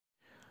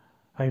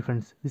Hi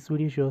friends, this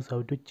video shows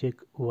how to check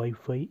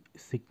Wi-Fi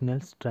signal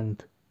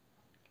strength.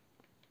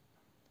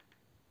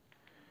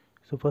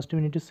 So first we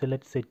need to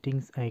select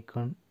settings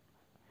icon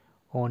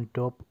on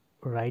top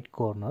right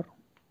corner.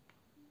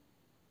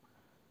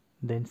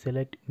 Then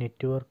select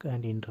network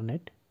and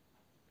internet.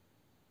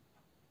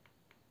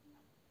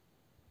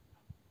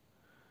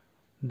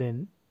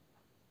 Then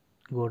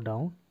go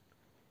down.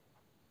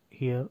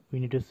 Here we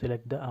need to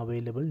select the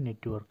available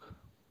network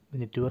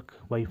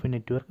Wi-Fi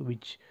network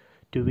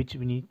to which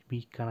we need to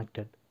be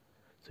connected.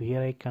 So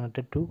here I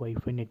connected to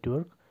Wi-Fi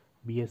network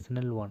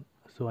BSNL 1.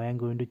 So I am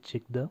going to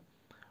check the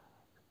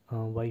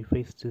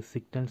Wi-Fi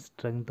signal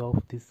strength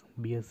of this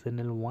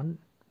BSNL 1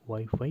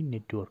 Wi-Fi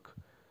network.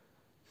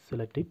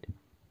 Select it,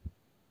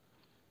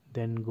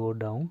 then go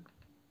down.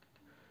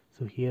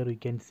 So here you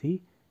can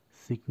see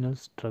signal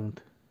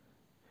strength.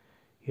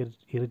 Here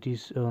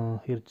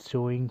it's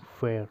showing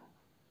fair.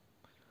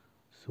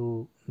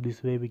 So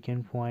this way we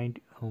can find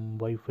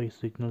Wi-Fi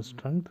signal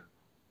strength.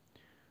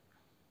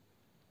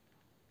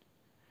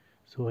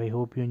 So I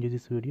hope you enjoy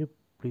this video.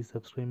 Please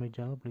subscribe my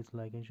channel. Please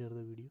like and share the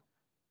video.